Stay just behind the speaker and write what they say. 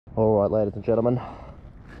Alright, ladies and gentlemen,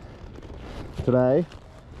 today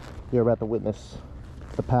you're about to witness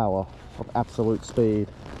the power of absolute speed.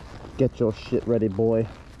 Get your shit ready, boy.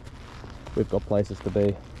 We've got places to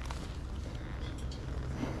be.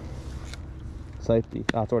 Safety.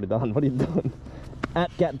 Ah, it's already done. What are you doing?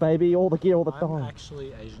 At baby, all the gear all the time. I'm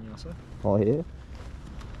actually Asian, Yossa. Oh, yeah?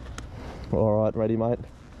 Alright, ready, mate?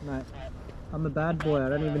 Mate, I'm a bad boy. I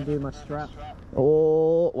don't even do my strap.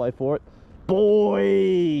 Oh, wait for it.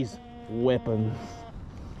 Boys! Weapons.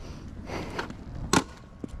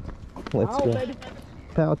 Let's go. Baby.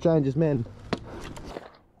 Power changes, men.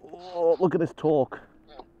 Oh, look at this torque.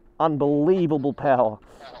 Unbelievable power.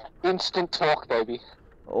 Instant torque, baby.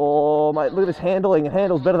 Oh, mate, look at this handling. It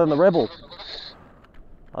handles better than the Rebel.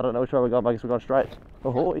 I don't know which way we're going, but I guess we're going straight.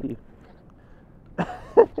 Oh,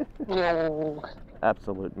 No.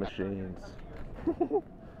 Absolute machines.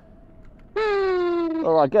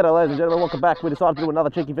 Alright, g'day ladies and gentlemen, welcome back. We decided to do another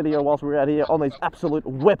cheeky video whilst we were out here on these absolute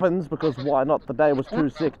weapons, because why not? The day was too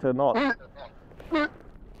sick to not.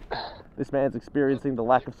 This man's experiencing the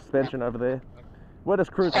lack of suspension over there. We're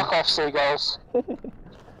just cruising. Fuck off, seagulls.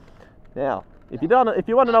 Now, if you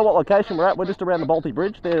want to know what location we're at, we're just around the Balti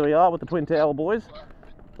Bridge. There we are with the Twin Tower boys.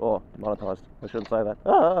 Oh, monetised. I shouldn't say that.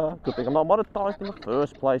 Ah, good thing I'm not monetised in the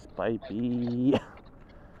first place, baby.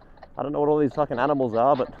 I don't know what all these fucking animals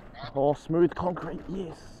are, but oh, smooth concrete,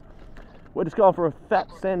 yes. We're just going for a fat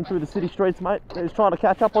send through the city streets, mate. He's trying to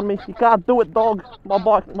catch up on me. You can't do it, dog. My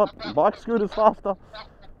bike scooter's faster.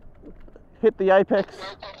 Hit the apex.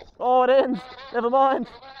 Oh, it ends. Never mind.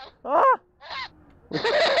 Ah!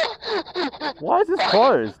 Why is this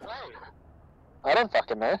closed? I don't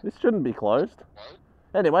fucking know. This shouldn't be closed.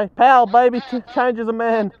 Anyway, pow, baby, changes a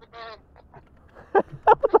man.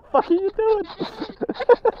 What the fuck are you doing?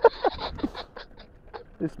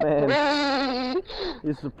 This man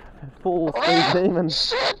is a full speed demon.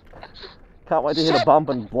 Can't wait to hit a bump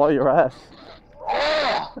and blow your ass.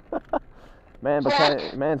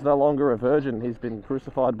 Man's no longer a virgin. He's been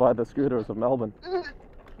crucified by the scooters of Melbourne.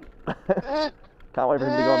 Can't wait for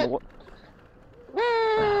him to go on the water.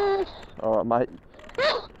 Alright, mate.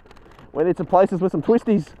 We need some places with some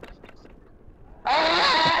twisties.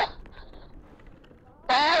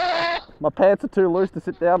 My pants are too loose to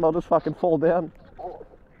sit down, they'll just fucking fall down.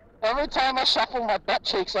 Every time I shuffle my butt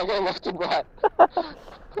cheeks, I go left and right.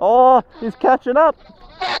 Oh, he's catching up.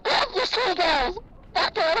 Fuck off, you seagulls!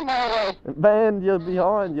 Back out of my way! Man, you're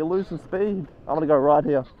behind, you're losing speed. I'm gonna go right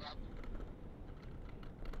here.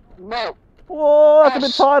 No. Whoa, that's a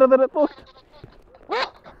bit tighter than it looked.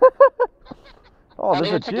 Oh, I there's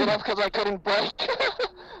a needed to get gym. off because I couldn't brake.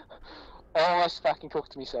 I almost fucking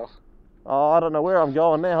cooked myself. Oh, I don't know where I'm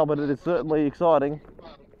going now, but it is certainly exciting.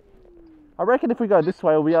 I reckon if we go this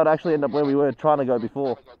way, we'll be able to actually end up where we were trying to go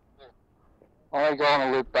before. I want to go on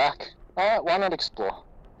a loop back. Alright, why not explore?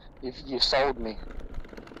 You've sold me.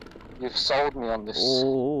 You've sold me on this.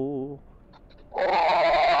 Oh.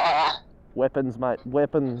 Oh. Weapons, mate,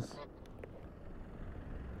 weapons.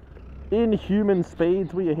 Inhuman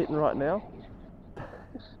speeds we are hitting right now.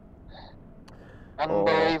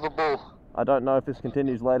 Unbelievable. Oh. I don't know if this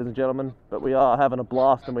continues, ladies and gentlemen, but we are having a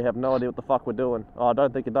blast and we have no idea what the fuck we're doing. Oh, I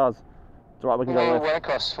don't think it does. It's alright, we can go left. Went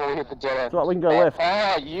across before we hit the jet end. It's alright, we can go left.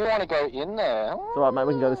 Oh, you want to go in there? It's alright, mate,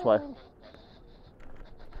 we can go this way.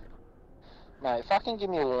 Mate, fucking give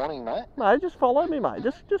me a warning, mate. No, just follow me, mate.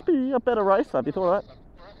 Just be a better racer. Have you thought of that?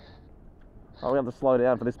 Oh, we have to slow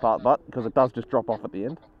down for this part, but because it does just drop off at the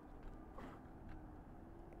end.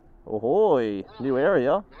 Ahoy! New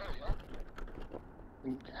area.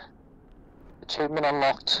 Achievement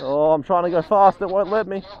unlocked. Oh, I'm trying to go fast. It won't let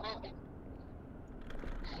me.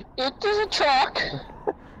 It is a truck.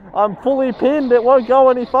 I'm fully pinned. It won't go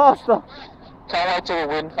any faster. Can't wait till the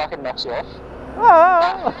wind fucking knocks you off.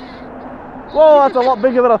 Ah! Whoa, that's a lot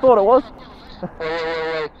bigger than I thought it was.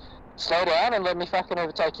 Wait. Slow down and let me fucking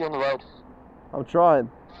overtake you on the road. I'm trying.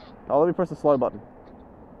 Oh, let me press the slow button.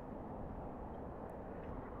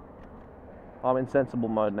 I'm in sensible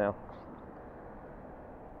mode now.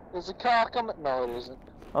 There's a car coming. No, it isn't.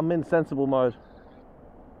 I'm in sensible mode.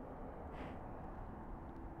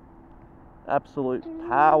 Absolute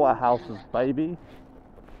powerhouses, baby.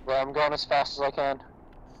 Well, I'm going as fast as I can.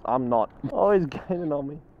 I'm not. Oh, he's gaining on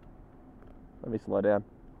me. Let me slow down.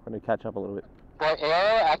 Let me catch up a little bit. Boy,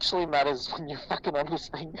 aero actually matters when you're fucking on this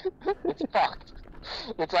thing. It's fucked.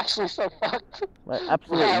 It's actually so fucked. Mate,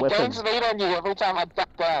 absolute I'm weapon. getting speed on you every time I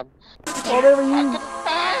duck down. Oh, there he is.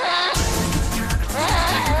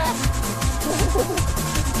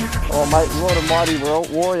 Oh, mate, Lord Almighty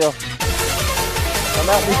warrior. Come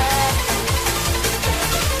at me.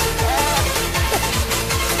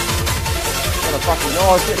 fucking,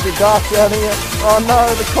 oh, it's getting a bit dark down here. Oh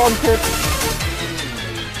no, the content.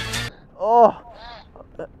 Oh,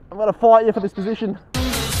 I'm gonna fight you for this position.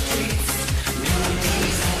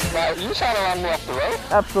 Mate, are you trying to run me off the road?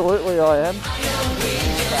 Absolutely I am.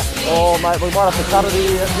 Oh mate, we might have to cut it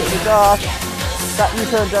here, it's getting dark. That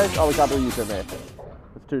U-turn, Jace. Oh, we can't do a U-turn there.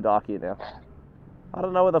 It's too dark here now. I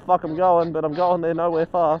don't know where the fuck I'm going, but I'm going there nowhere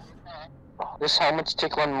fast. This helmet's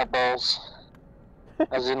tickling my balls.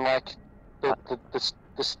 As in, like, the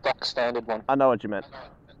stock standard one. I know what you meant.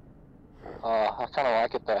 I kind of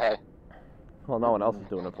like it though, hey. Well, no one else is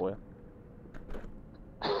doing it for you.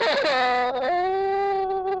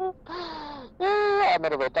 I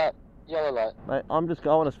meant about that. Yellow light. Mate, I'm just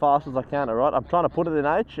going as fast as I can, alright? I'm trying to put it in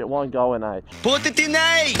H, it won't go in H. Put it in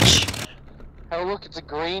H! Oh look, it's a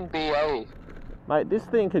green BA. Mate, this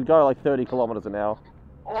thing could go like 30 kilometers an hour.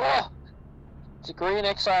 Oh, it's a green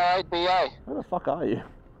XR8 BA. Where the fuck are you?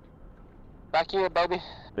 Back here, baby.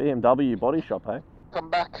 BMW body shop, hey? Come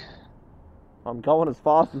back. I'm going as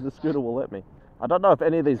fast as the scooter will let me. I don't know if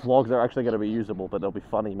any of these vlogs are actually going to be usable, but they'll be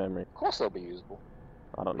funny memory. Of course they'll be usable.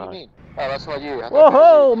 I don't know. What do you mean? Oh, that's not you.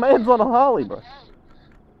 Whoa, man's on a Harley, bro.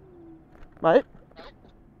 Mate.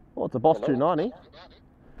 Oh, it's a Boss 290.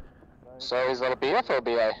 So is that a BF or a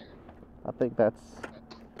BA? I think that's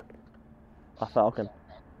a Falcon.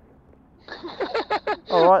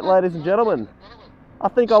 Alright, ladies and gentlemen. I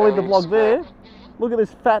think I'll leave the vlog there. Look at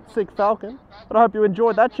this fat, sick Falcon. But I hope you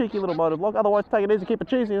enjoyed that cheeky little motor vlog. Otherwise, take it easy, keep it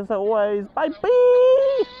cheesy as always.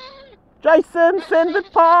 Baby! Jason, send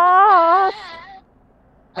it past!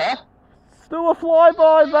 Huh? Let's do a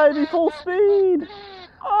flyby, baby, full speed!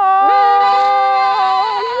 Oh!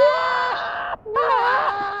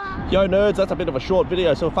 Yo, nerds, that's a bit of a short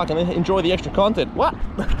video, so fucking enjoy the extra content. What?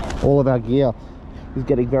 All of our gear is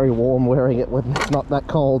getting very warm wearing it when it's not that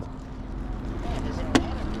cold.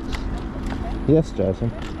 Yes, Jason.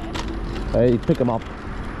 Hey, pick him up.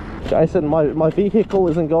 Jason, my vehicle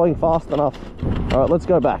isn't going fast enough. Alright, let's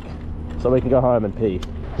go back so we can go home and pee.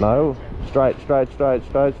 No, straight, straight, straight,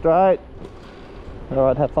 straight, straight.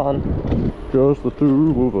 Alright, have fun. Just the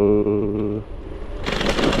two of us.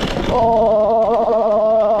 Oh!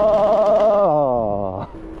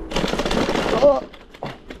 Oh!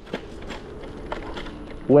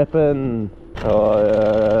 Weapon. Oh,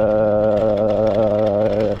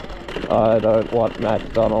 I don't want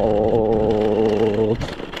McDonald's.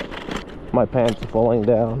 My pants are falling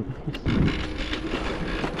down.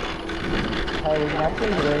 Hey, we can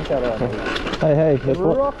actually hear each other on here. Hey, guess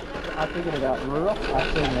what? I figured it out. Rurock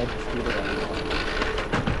actually makes a scooter on.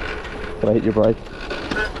 Can I hit your brake?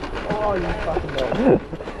 Oh, you fucking know.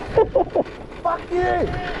 Fuck you!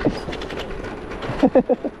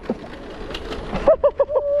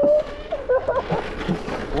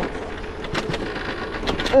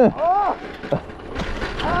 Oh!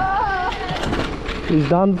 He's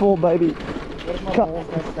done for, baby. What if my balls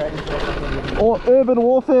go straight into a fucking... Oh, urban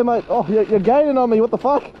warfare, mate. Oh, you're gaining on me. What the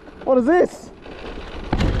fuck? What is this?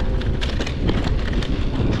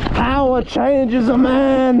 Power changes a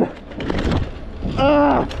man.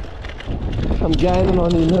 Ah! I'm gaining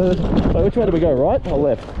on you, nerd. Wait, which way do we go? Right or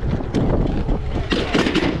left?